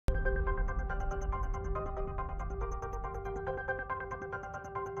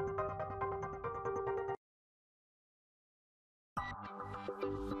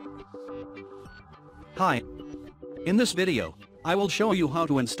Hi. In this video, I will show you how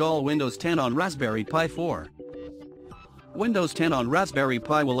to install Windows 10 on Raspberry Pi 4. Windows 10 on Raspberry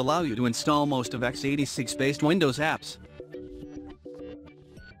Pi will allow you to install most of x86-based Windows apps.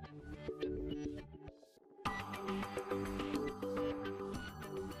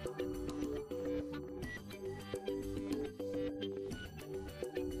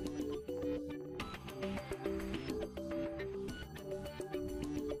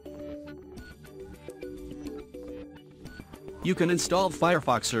 You can install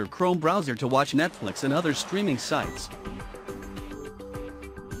Firefox or Chrome browser to watch Netflix and other streaming sites.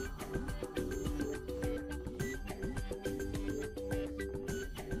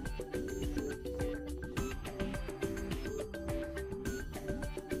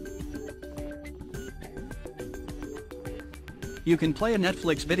 You can play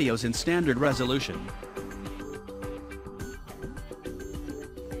Netflix videos in standard resolution.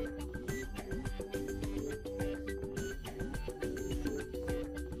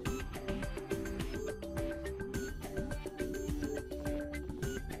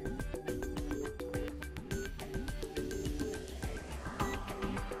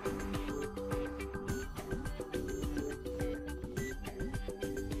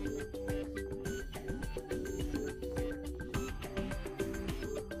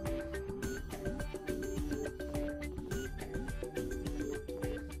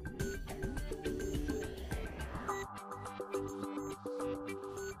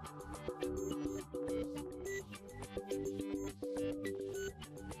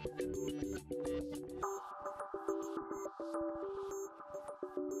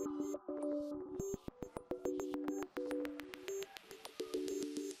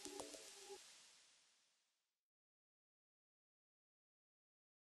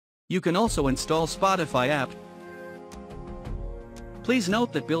 You can also install Spotify app. Please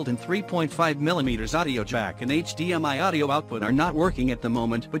note that built-in 3.5mm audio jack and HDMI audio output are not working at the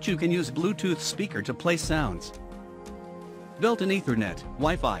moment, but you can use Bluetooth speaker to play sounds. Built-in Ethernet,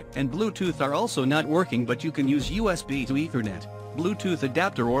 Wi-Fi, and Bluetooth are also not working, but you can use USB to Ethernet, Bluetooth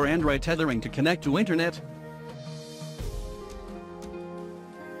adapter or Android tethering to connect to internet.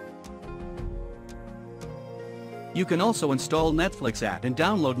 You can also install Netflix app and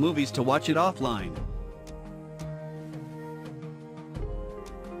download movies to watch it offline.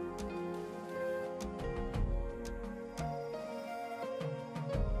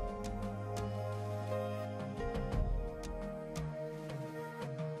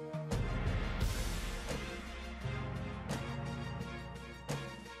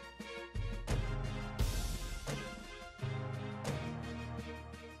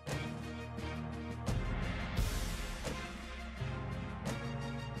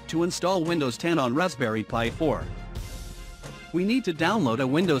 To install Windows 10 on Raspberry Pi 4, we need to download a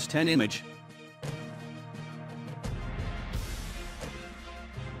Windows 10 image.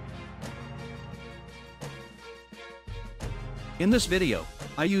 In this video,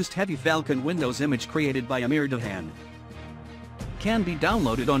 I used Heavy Falcon Windows image created by Amir Dehan. Can be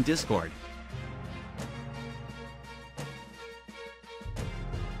downloaded on Discord.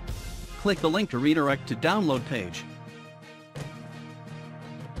 Click the link to redirect to download page.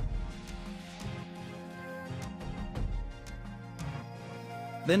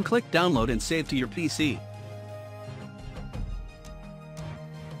 Then click download and save to your PC.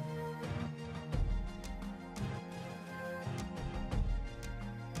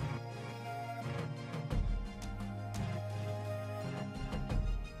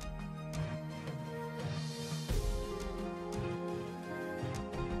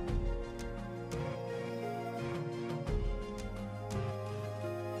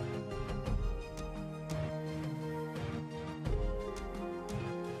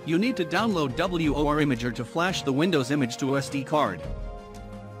 You need to download WOR Imager to flash the Windows image to SD card.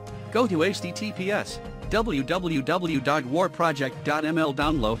 Go to https://www.warproject.ml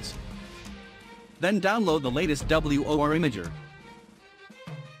downloads. Then download the latest WOR Imager.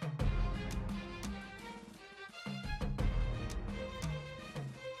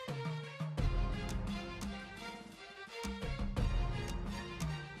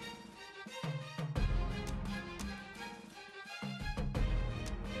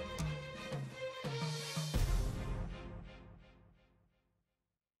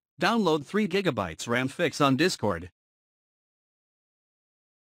 Download 3 GB RAM fix on Discord.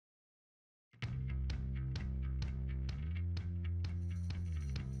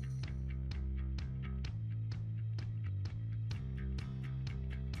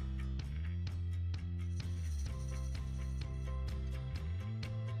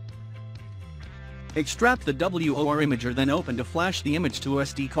 Extract the WOR imager, then open to flash the image to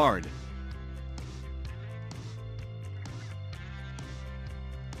SD card.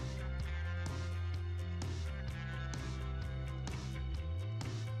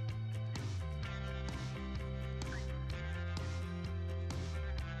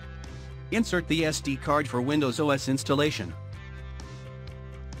 Insert the SD card for Windows OS installation.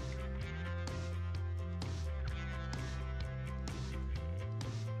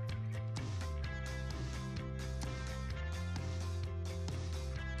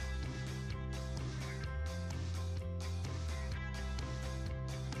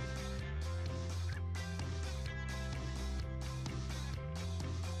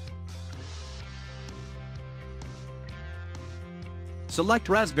 Select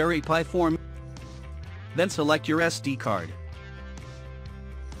Raspberry Pi form, then select your SD card.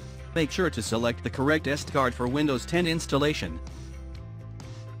 Make sure to select the correct SD card for Windows 10 installation.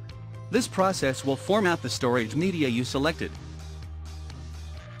 This process will format the storage media you selected.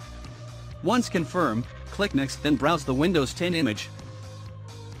 Once confirmed, click Next, then browse the Windows 10 image.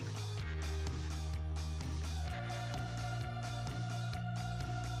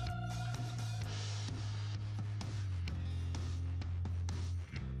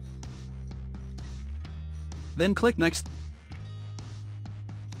 Then click Next.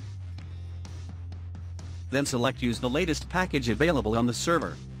 Then select Use the latest package available on the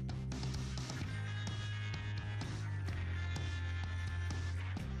server.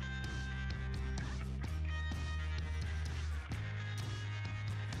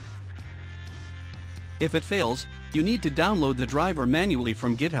 If it fails, you need to download the driver manually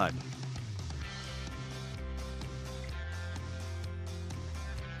from GitHub.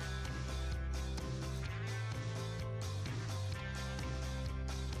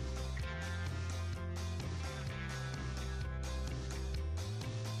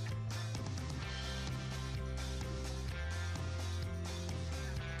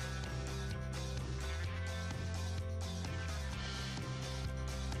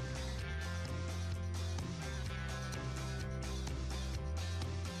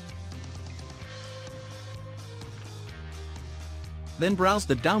 Then browse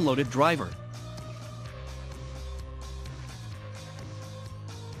the downloaded driver.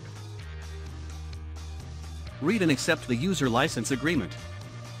 Read and accept the user license agreement.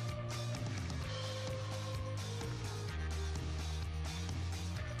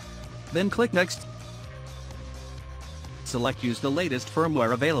 Then click Next. Select Use the latest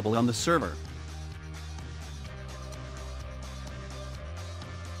firmware available on the server.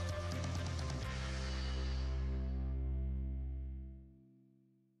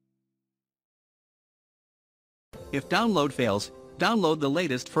 If download fails, download the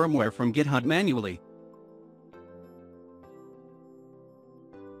latest firmware from GitHub manually.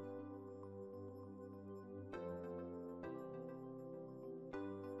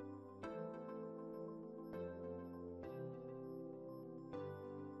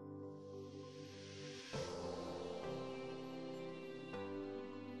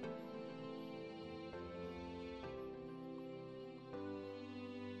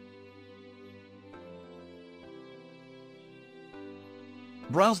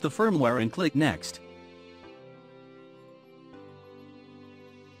 Browse the firmware and click Next.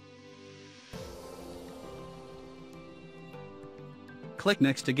 Click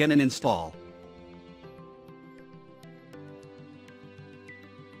Next again and install.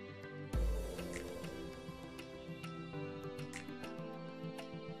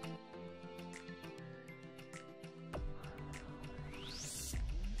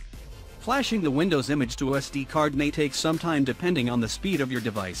 Flashing the Windows image to SD card may take some time depending on the speed of your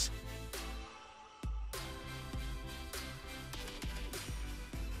device.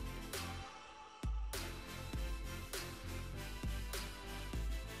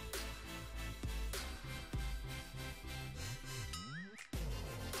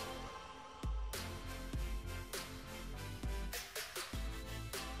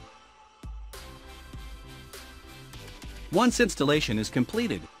 Once installation is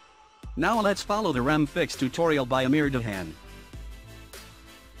completed, now let's follow the RAM fix tutorial by Amir Dahan.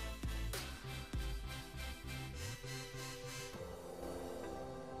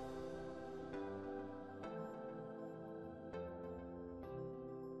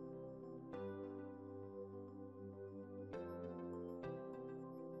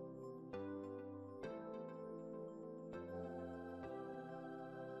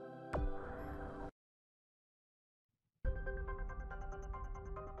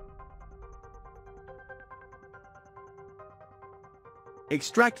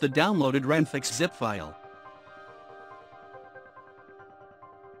 Extract the downloaded ramfix zip file.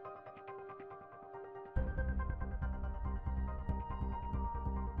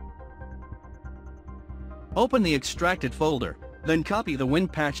 Open the extracted folder, then copy the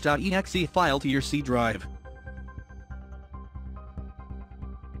Winpatch.exe file to your C drive.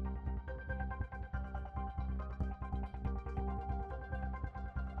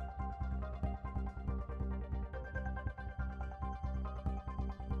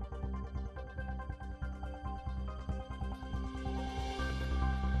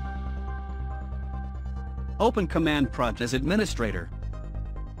 Open Command Prompt as administrator.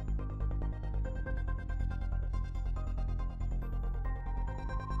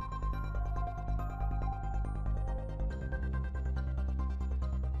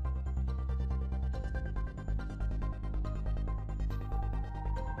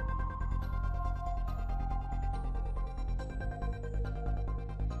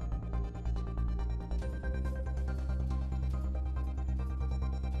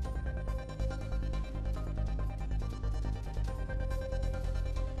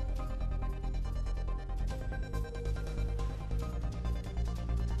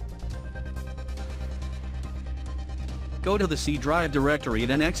 Go to the C drive directory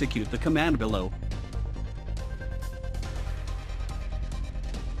and execute the command below.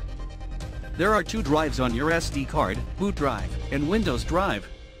 There are two drives on your SD card, boot drive and Windows drive.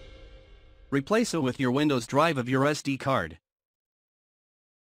 Replace it with your Windows drive of your SD card.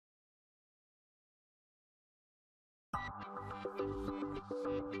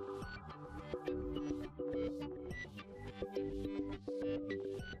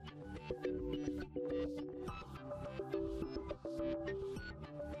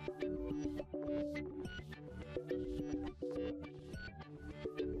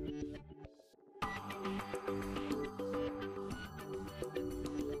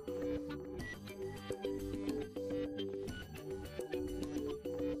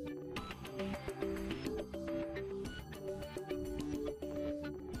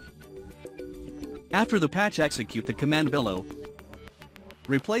 After the patch, execute the command below.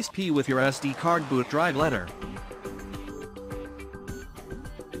 Replace P with your SD card boot drive letter.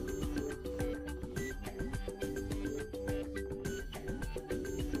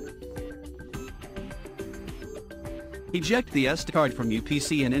 Eject the SD card from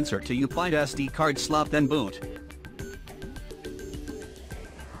UPC and insert to UPI SD card slot, then boot.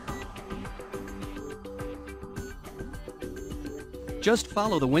 Just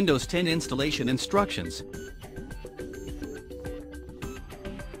follow the Windows 10 installation instructions.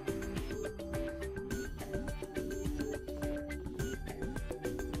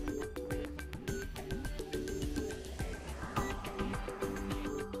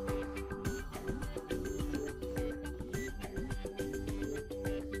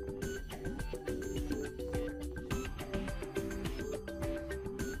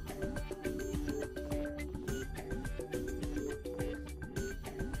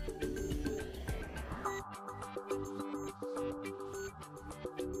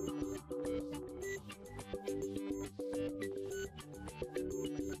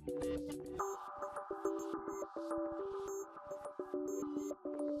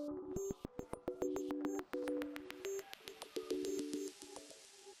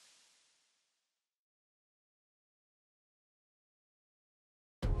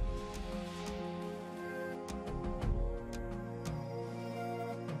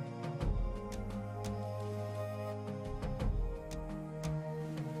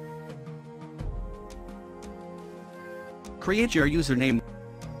 Create your username,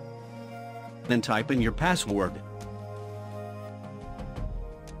 then type in your password.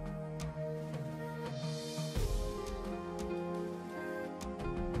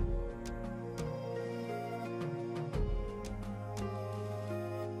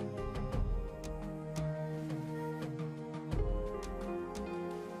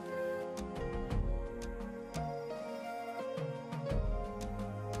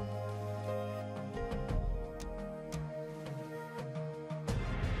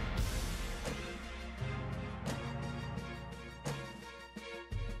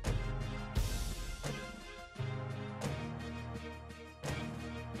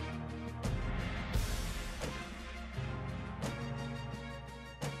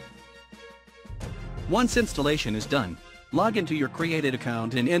 Once installation is done, log into your created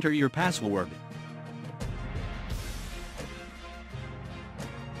account and enter your password.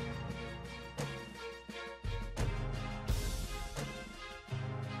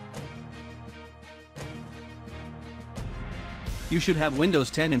 You should have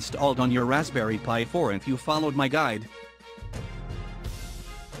Windows 10 installed on your Raspberry Pi 4 if you followed my guide.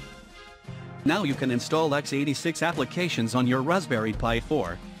 Now you can install x86 applications on your Raspberry Pi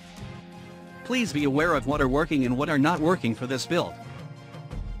 4. Please be aware of what are working and what are not working for this build.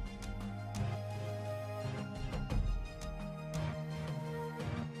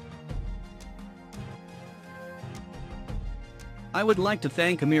 I would like to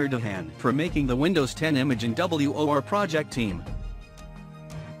thank Amir Dahan for making the Windows 10 image and WOR project team.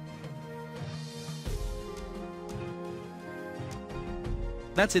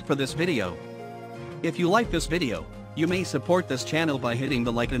 That's it for this video. If you like this video, you may support this channel by hitting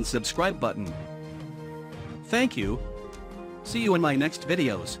the like and subscribe button. Thank you. See you in my next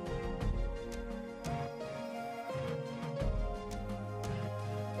videos.